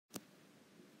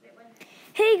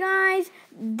Hey guys,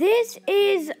 this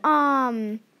is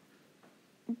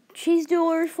Cheese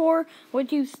Doers for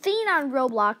what you've seen on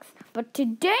Roblox, but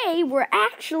today we're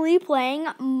actually playing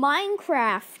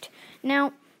Minecraft.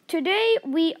 Now, today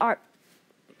we are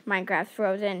Minecraft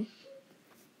frozen.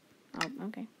 Oh,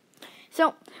 okay.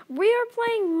 So, we are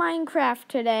playing Minecraft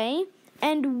today,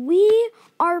 and we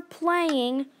are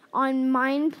playing on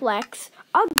Mineplex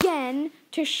again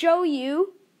to show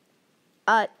you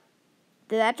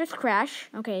did that just crash?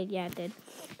 Okay, yeah, it did.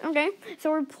 Okay,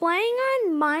 so we're playing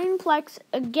on Mineplex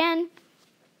again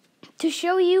to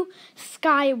show you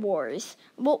Sky Wars.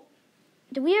 Well,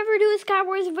 did we ever do a Sky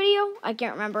Wars video? I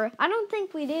can't remember. I don't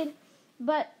think we did.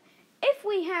 But if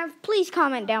we have, please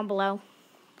comment down below,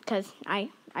 because I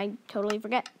totally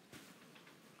forget.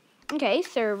 Okay,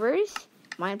 servers.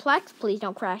 Mineplex, please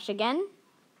don't crash again.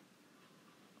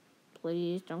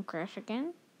 Please don't crash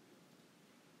again.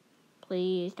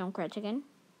 Please don't crash again.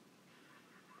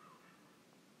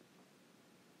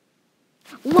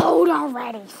 Load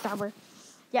already, server.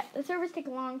 Yeah, the servers take a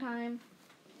long time.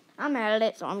 I'm mad at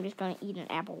it, so I'm just going to eat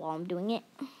an apple while I'm doing it.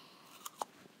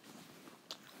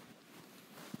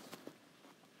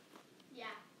 Yeah.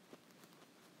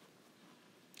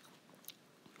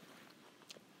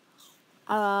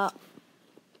 Oh,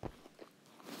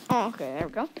 okay, there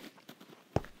we go.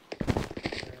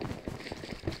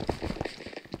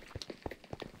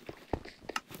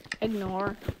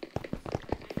 Ignore.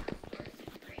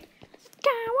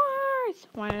 Sky Wars!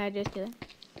 Why did I just do that?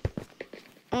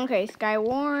 Okay, Sky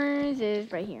Wars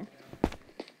is right here.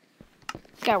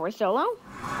 Sky Wars Solo.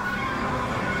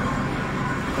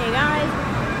 Hey guys.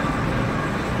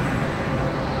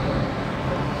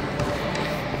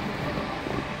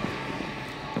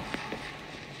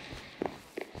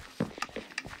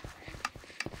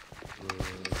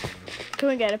 Can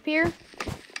we get up here?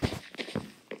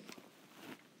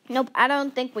 Nope, I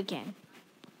don't think we can.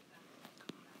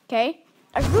 Okay.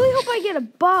 I really hope I get a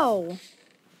bow.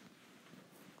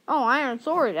 Oh, iron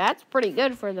sword. That's pretty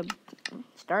good for the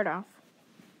start off.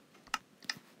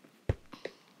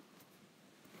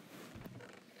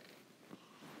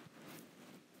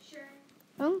 Sure.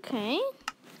 Okay.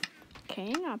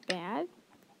 Okay, not bad.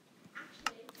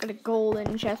 Got a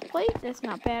golden chest plate. That's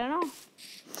not bad at all.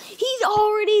 He's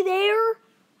already there?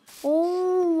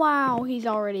 Oh, wow. He's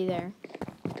already there.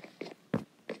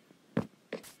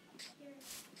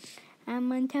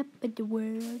 I'm on top of the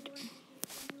world.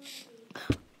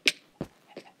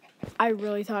 I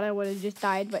really thought I would have just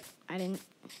died, but I didn't.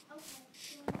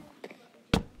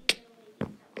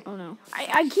 Oh no.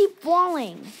 I keep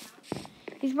falling.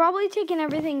 He's probably taking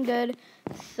everything good.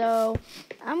 So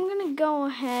I'm gonna go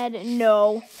ahead.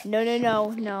 No. No, no, no,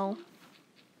 no.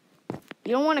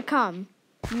 You don't want to come.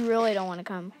 You really don't want to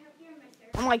come.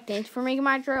 I'm like, thanks for making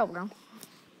my trail, bro.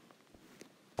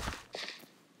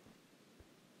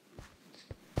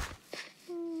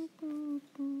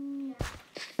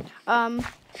 He's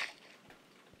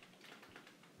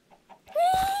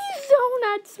so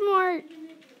not smart.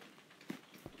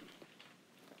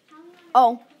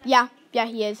 Oh, yeah,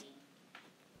 he is.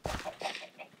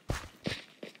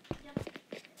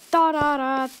 Da da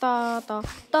da da da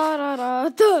da da da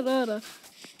da da.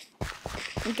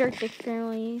 The dirt is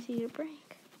fairly easy to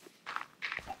break.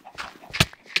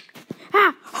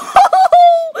 Ah!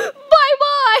 Bye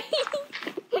bye.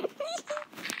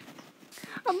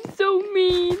 I'm so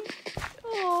mean.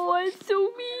 Oh, I'm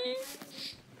so mean.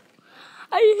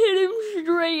 I hit him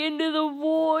straight into the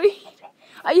void.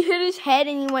 I hit his head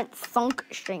and he went sunk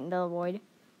straight into the void.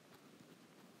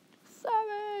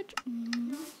 Savage.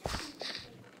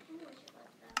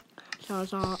 No,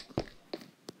 it's not.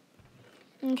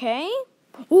 Okay.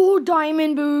 Oh,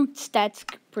 diamond boots. That's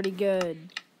pretty good.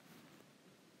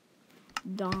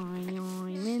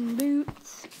 Diamond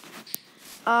boots.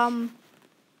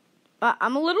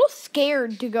 I'm a little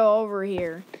scared to go over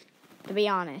here, to be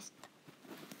honest.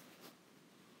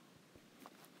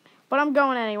 But I'm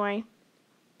going anyway.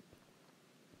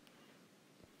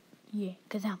 Yeah,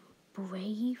 because I'm a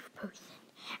brave person.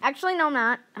 Actually, no, I'm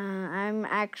not. I'm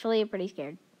actually pretty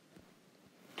scared.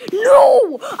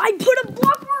 No! I put a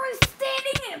block where I was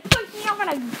standing and it pushed me up and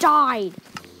I died.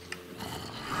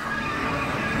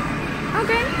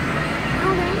 Okay.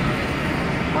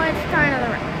 Well, it's kind of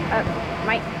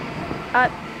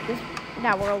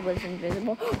that world was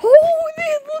invisible. Oh,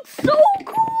 this looks so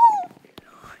cool!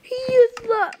 He is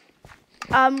the,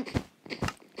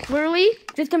 literally,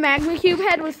 just a magma cube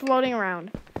head was floating around.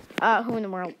 Who in the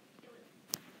world?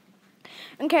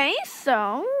 Okay,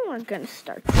 so, we're gonna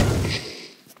start.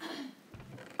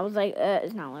 I was like,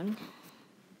 it's not loading.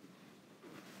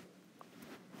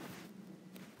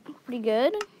 Pretty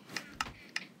good.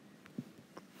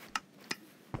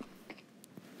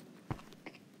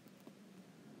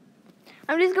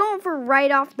 I'm just going for right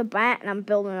off the bat, and I'm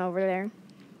building over there.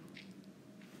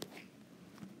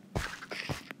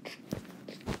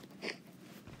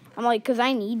 I'm like, because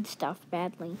I need stuff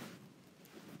badly.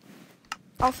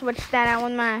 I'll switch that out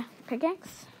with my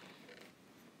pickaxe.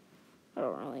 I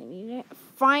don't really need it.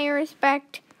 Fire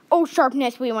respect. Oh,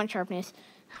 sharpness. We want sharpness.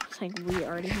 It's like we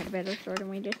already had a better sword than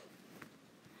we did.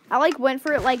 I like went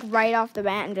for it like right off the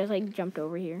bat and just like jumped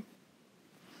over here.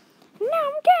 Now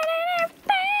I'm getting everything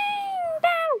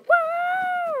that I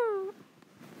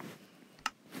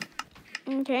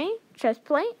want. Okay, chest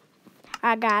plate.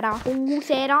 I got a whole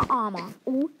set of armor.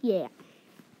 Oh yeah.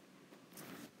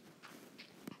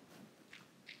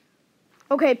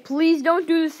 Okay, please don't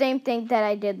do the same thing that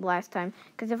I did last time.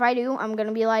 Because if I do, I'm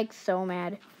gonna be like so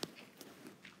mad.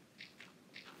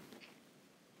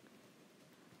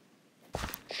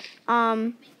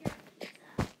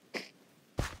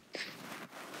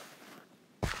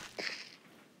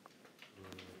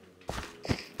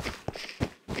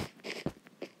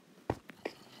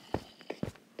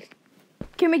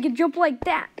 Can make it jump like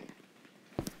that.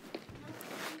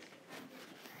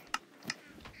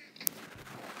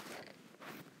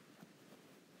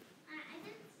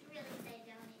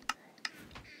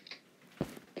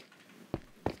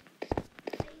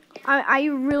 I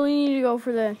really need to go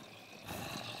for the...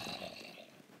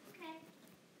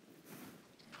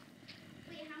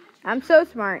 I'm so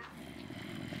smart.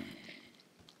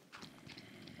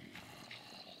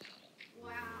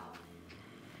 Wow.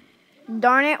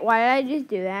 Darn it, why did I just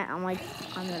do that? I'm like,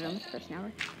 I'm the dumbest person ever.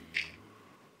 Ooh,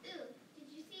 did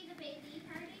you see the baby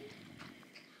party?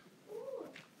 Ooh,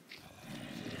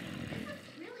 this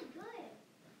looks really good.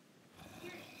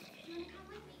 Here, do you want to come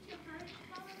with me to a party?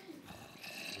 Follow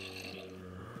me.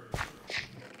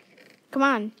 Come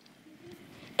on.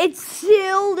 It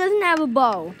still doesn't have a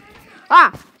bow.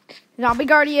 Ah! Zombie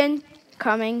Guardian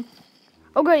coming.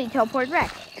 Oh good, he teleported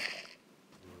back.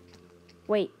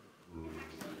 Wait.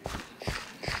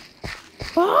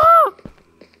 Ah!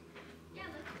 Yeah,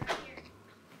 look right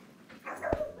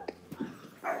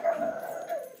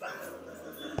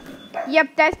here. Yep,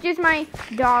 that's just my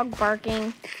dog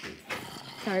barking.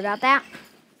 Sorry about that.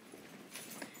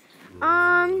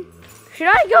 Should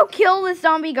I go kill the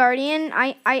zombie guardian?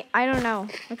 I don't know.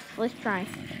 Let's try.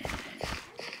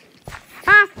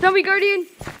 Ah, zombie guardian!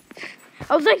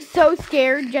 I was like so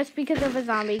scared just because of a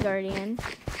zombie guardian.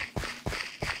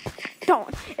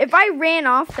 Don't. If I ran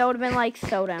off, that would have been like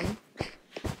so dumb.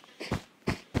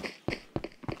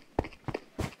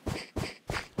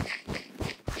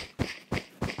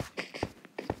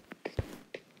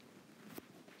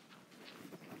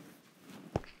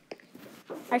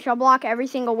 I shall block every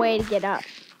single way to get up.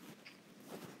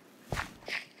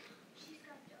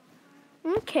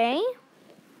 Okay.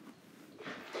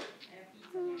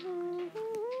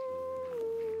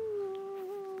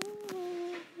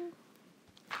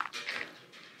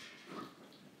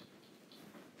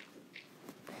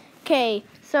 Okay,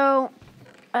 so,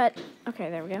 okay,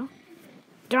 there we go.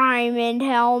 Diamond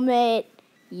helmet.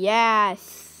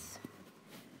 Yes.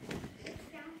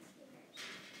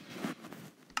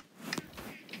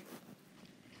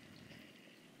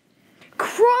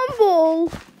 Crumble?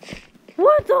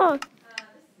 What the?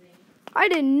 I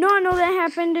did not know that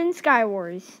happened in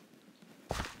Skywars.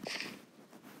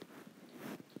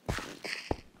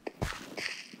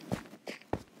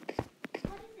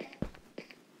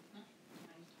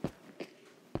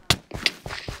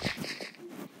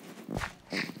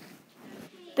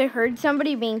 They heard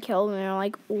somebody being killed and they're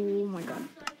like, oh my god.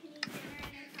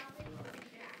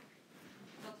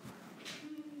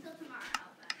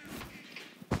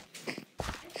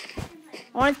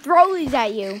 I want to throw these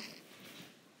at you.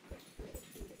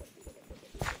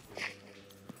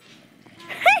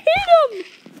 I hit him!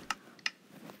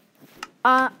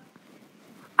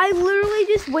 I literally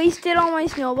just wasted all my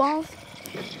snowballs.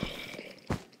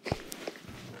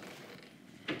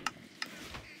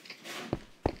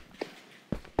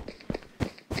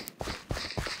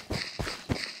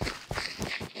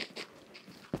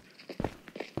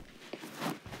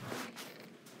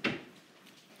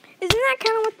 Isn't that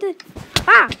kind of what the...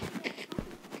 Ah!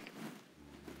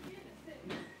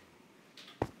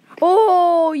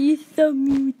 Oh, you saw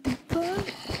me with the bug.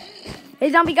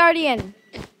 Hey, Zombie Guardian.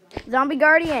 Zombie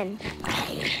Guardian.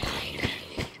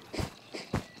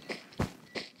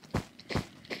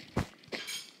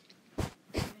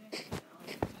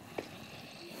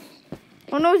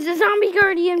 Oh no, it's the Zombie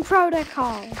Guardian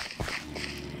protocol.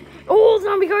 Oh,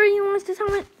 Zombie Guardian wants this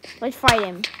helmet. Let's fight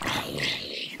him.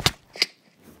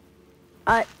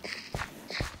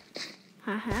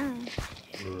 Haha.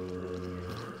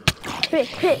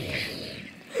 Hit.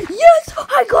 Yes,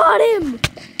 I got him.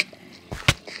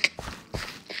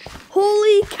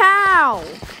 Holy cow.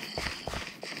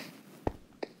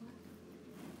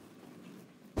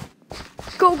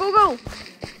 Go, go, go.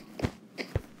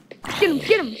 Get him,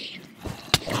 get him.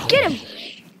 Get him.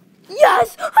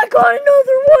 Yes, I got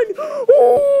another one.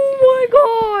 Oh my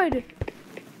God.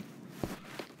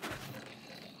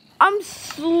 I'm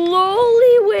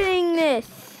slowly winning this.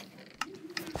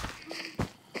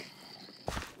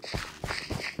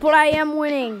 But I am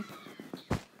winning.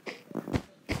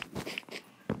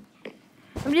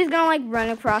 I'm just gonna like run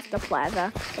across the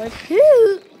plaza. Like,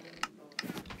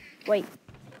 wait.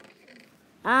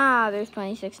 Ah, there's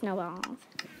 26 snowballs.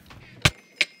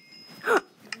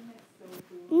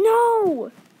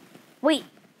 No! Wait.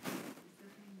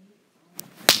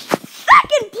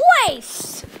 Second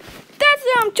place! That's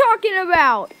what I'm talking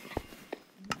about.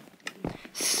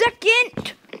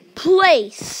 Second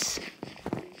place.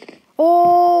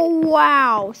 Oh,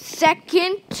 wow.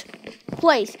 Second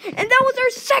place. And that was our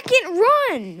second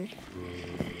run.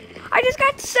 I just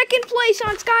got second place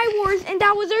on Sky Wars, and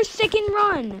that was our second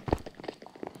run.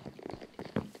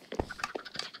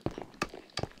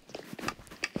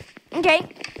 Okay.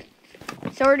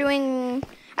 So we're doing,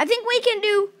 I think we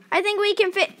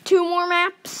can fit 2 more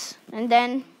maps, and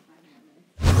then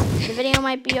the video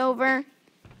might be over.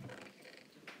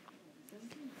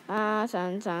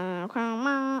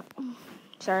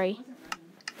 Sorry.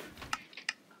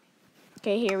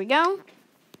 Okay, here we go.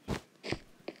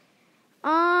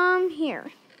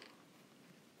 Here.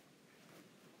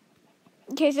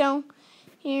 Okay, so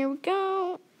here we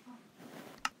go.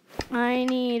 I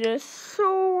need a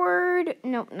sword.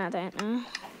 Nope, not that.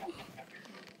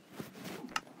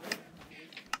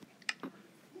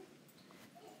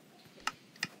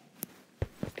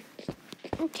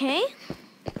 Okay.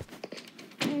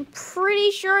 I'm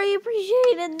pretty sure I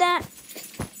appreciated that.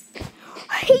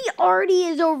 He already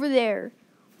is over there.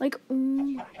 Like, oh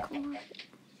my God.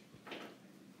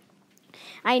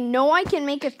 I know I can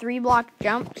make a 3-block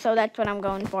jump, so that's what I'm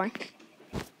going for.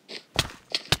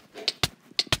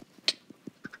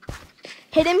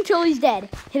 Hit him till he's dead.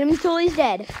 Hit him till he's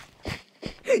dead.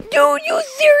 Dude, you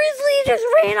seriously just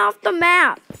ran off the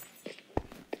map.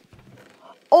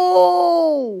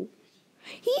 Oh.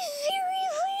 He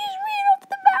seriously just ran off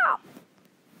the map.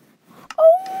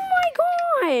 Oh my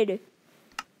God.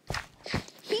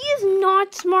 He is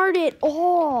not smart at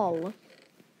all.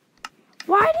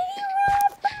 Why did he run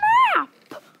off the map?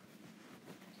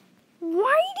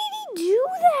 Why did he do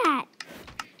that?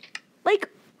 Like,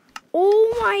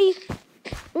 oh my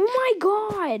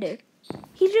God.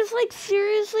 He just like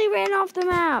seriously ran off the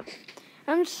map.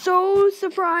 I'm so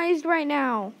surprised right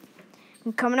now.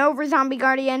 I'm coming over, Zombie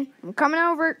Guardian. I'm coming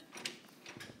over.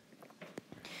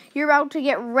 You're about to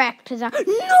get wrecked. No, I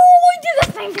did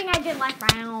the same thing I did last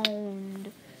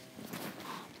round.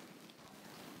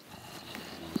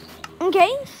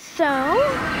 Okay, so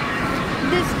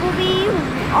this will be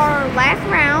our last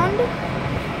round,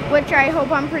 which I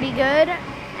hope I'm pretty good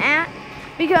at,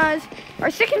 because our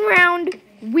second round,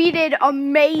 we did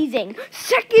amazing.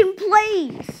 Second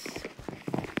place.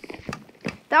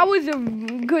 That was a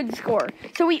good score.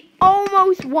 So we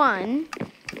almost won.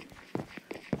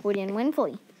 We didn't win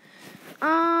fully.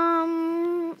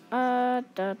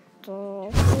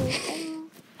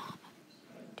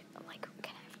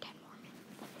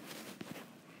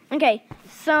 Okay,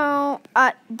 so,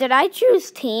 did I choose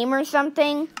team or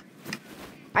something?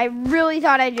 I really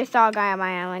thought I just saw a guy on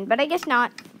my island, but I guess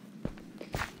not.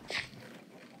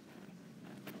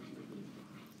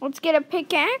 Let's get a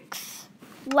pickaxe,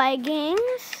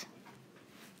 leggings.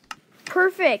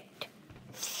 Perfect.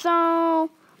 So,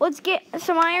 let's get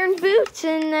some iron boots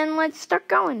and then let's start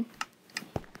going.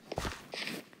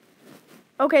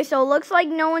 Okay, so it looks like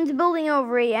no one's building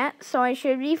over it yet, so I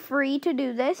should be free to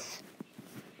do this.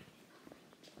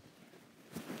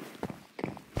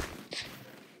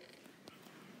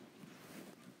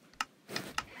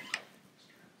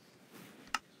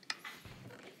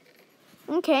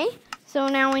 Okay, so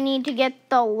now we need to get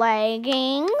the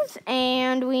leggings,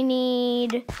 and we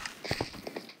need,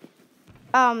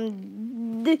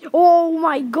 oh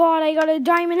my God, I got a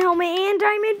diamond helmet and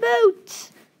diamond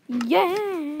boots.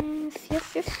 Yes,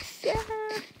 yes, yes, yes.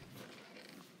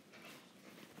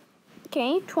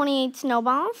 Okay, 28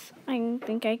 snowballs. I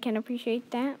think I can appreciate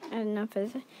that. Enough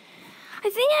is it. I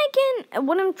think I can,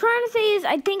 what I'm trying to say is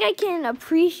I think I can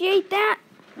appreciate that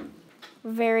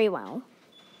very well.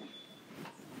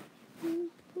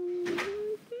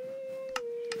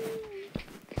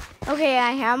 Okay,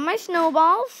 I have my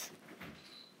snowballs.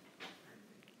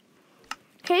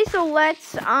 Okay, so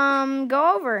let's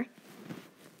go over.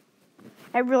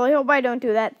 I really hope I don't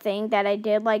do that thing that I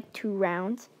did like 2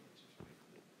 rounds.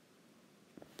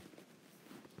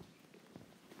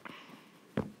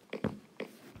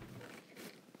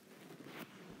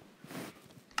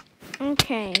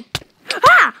 Okay.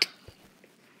 Ah!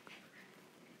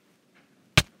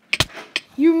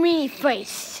 You mean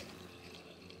face.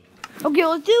 Okay,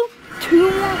 let's do 2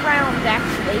 more rounds,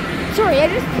 actually. Sorry, I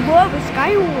just love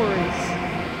Skywars.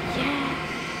 Yes.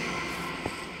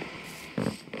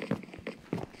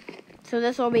 So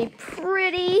this will be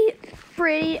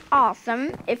pretty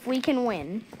awesome if we can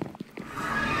win.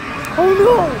 Oh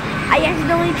no! I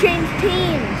accidentally changed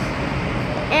teams.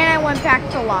 And I went back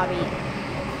to lobby.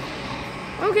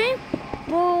 Okay.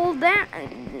 Well,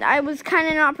 I was kind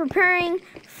of not preparing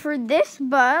for this,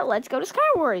 but let's go to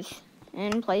Skywars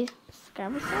and play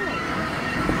Skywars Solo.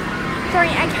 Sorry,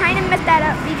 I kind of messed that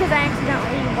up because I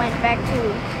accidentally went back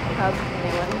to Hub and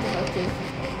I wasn't supposed to.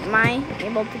 Am I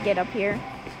able to get up here?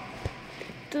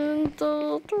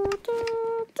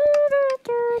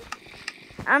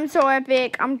 I'm so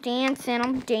epic. I'm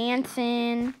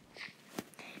dancing.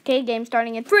 Okay, game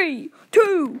starting in 3,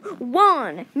 2,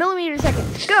 1. Millimeter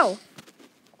seconds. Go.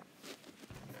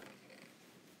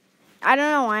 I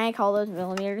don't know why I call those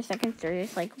millimeter seconds. They're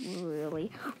just like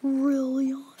really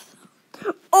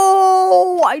awesome.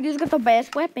 Oh, I just got the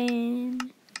best weapon.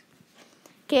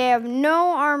 Okay, I have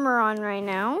no armor on right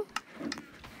now.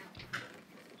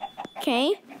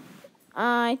 Okay.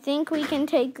 I think we can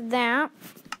take that.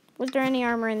 Was there any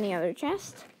armor in the other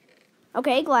chest?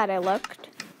 Okay, glad I looked.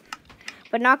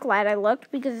 But not glad I looked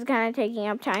because it's kind of taking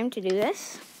up time to do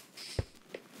this.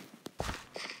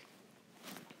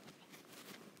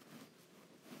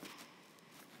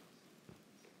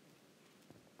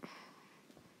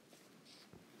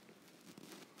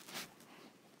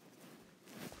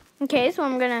 Okay, so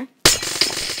I'm gonna...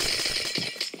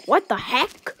 What the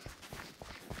heck?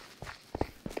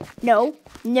 No,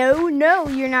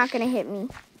 you're not gonna hit me.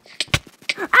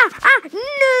 No!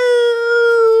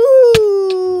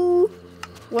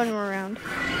 One more round.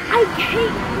 I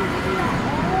hate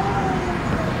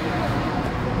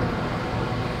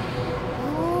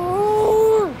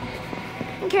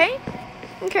you.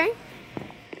 Okay.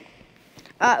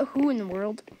 Who in the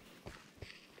world?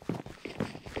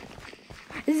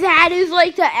 That is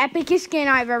like the epicest skin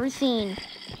I've ever seen.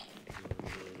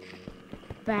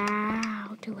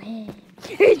 Bow to him.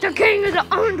 He's the king of the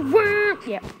underworld.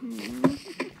 Yep.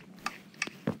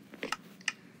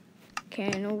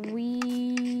 Can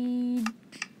we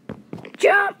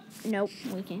jump? Nope,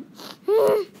 we can't.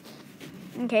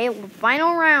 Okay,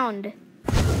 final round.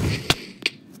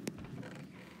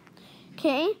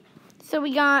 Okay, so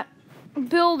we got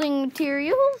building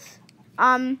materials.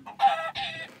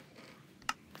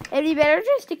 It'd be better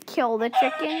just to kill the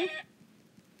chicken.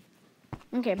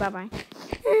 Okay, bye-bye.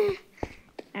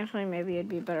 Actually, maybe it'd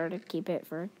be better to keep it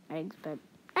for eggs, but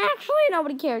actually,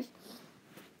 nobody cares.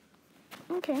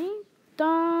 Okay,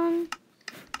 done.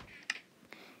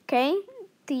 Okay,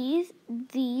 these,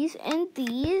 and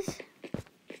these.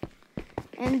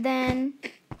 And then,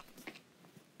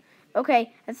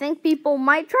 okay, I think people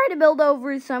might try to build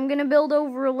over, so I'm going to build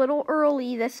over a little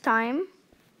early this time.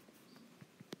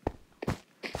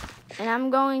 And I'm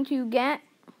going to get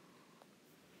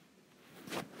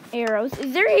arrows.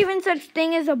 Is there even such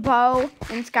thing as a bow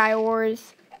in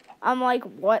Skywars? I'm like,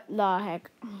 what the heck?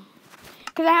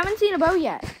 Because I haven't seen a bow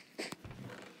yet.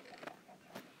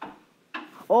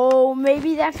 Oh,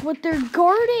 maybe that's what they're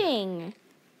guarding.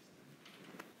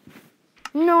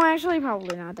 No, actually,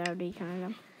 probably not. That would be kind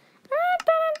of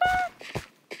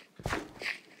dumb.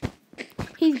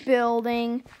 He's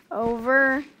building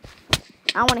over.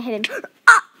 I want to hit him.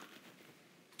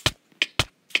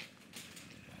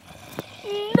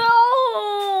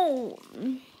 No!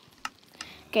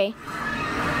 Okay. Oh,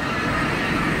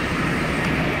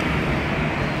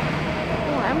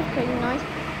 that was crazy noise.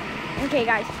 Okay,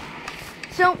 guys.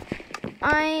 So,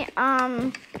 I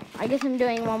guess I'm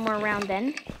doing one more round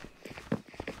then.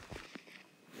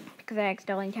 Because I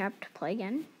accidentally tapped play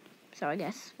again. So I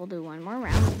guess we'll do one more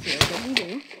round and see what we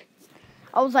do.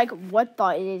 I was like, what the?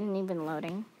 It isn't even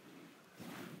loading.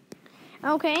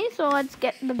 Okay, so let's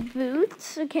get the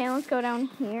boots. Okay, let's go down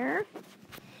here.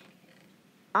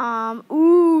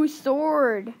 Ooh,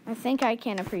 sword. I think I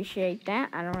can appreciate that.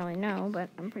 I don't really know, but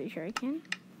I'm pretty sure I can.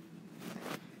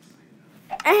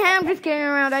 I'm just kidding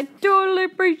around. I totally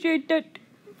appreciate that.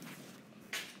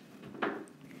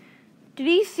 Did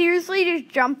he seriously just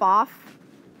jump off?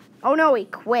 Oh no, he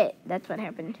quit. That's what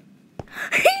happened.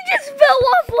 He just fell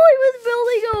off while he was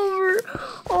building over.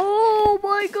 Oh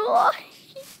my god.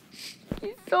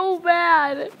 He's so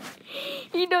bad.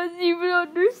 He doesn't even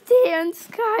understand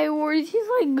Skywars. He's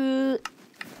like, ugh.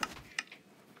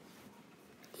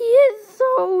 He is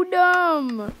so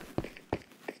dumb.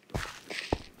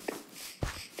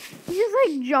 He just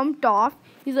like jumped off.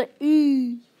 He's like,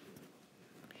 He's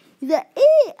like,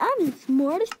 I'm the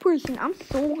smartest person. I'm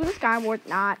so good at Skywars.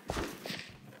 Not.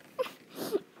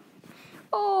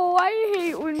 Oh, I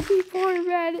hate when people are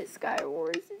bad at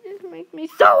Skywars. It just makes me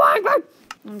so angry.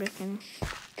 I'm just kidding.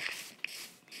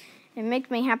 It makes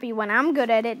me happy when I'm good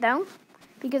at it, though.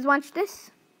 Because watch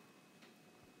this.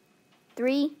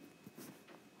 3,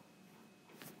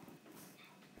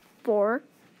 4,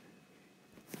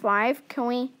 5. Can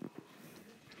we?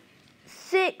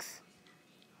 6,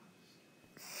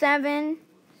 7.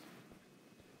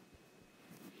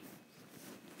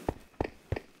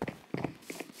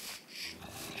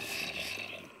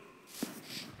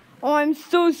 Oh, I'm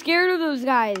so scared of those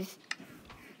guys.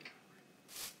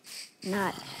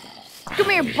 Not. Come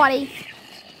here, buddy.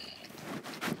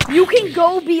 You can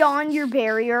go beyond your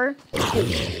barrier.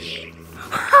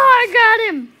 I got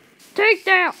him. Take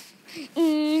that.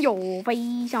 In your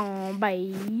face,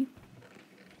 zombie.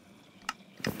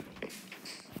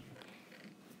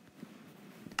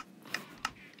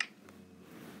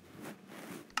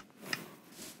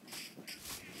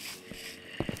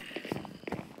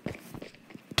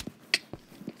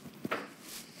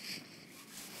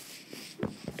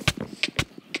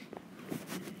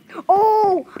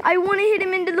 Oh, I want to hit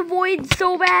him into the void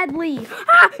so badly.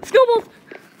 Ah, snowballs.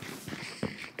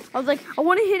 I was like, I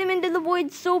want to hit him into the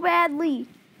void so badly.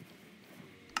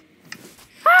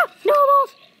 Ah,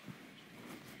 snowballs.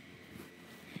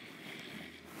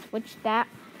 Switch that.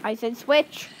 I said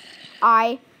switch.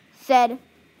 I said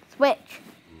switch.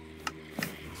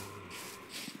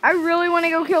 I really want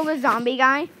to go kill the zombie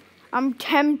guy. I'm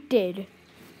tempted.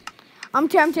 I'm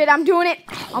tempted. I'm doing it.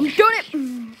 I'm doing it.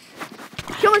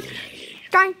 Kill this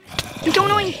guy. He's so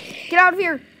annoying. Get out of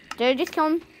here. Did I just kill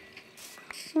him?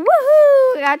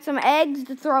 Woohoo! I got some eggs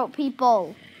to throw at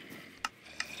people.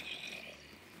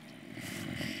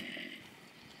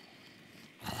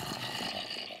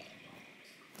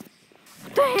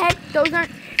 What the heck? Those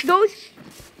aren't... Those...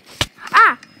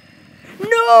 Ah! No!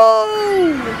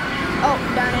 Oh,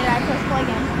 darn it. I pressed play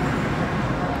again.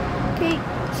 Okay,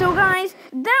 so guys,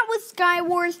 that was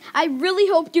Skywars. I really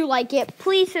hope you like it.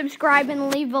 Please subscribe and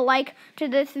leave a like to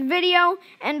this video,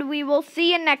 and we will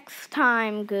see you next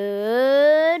time.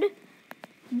 Good.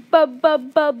 Boo boo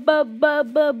boo boo boo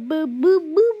boo boo boo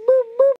boo.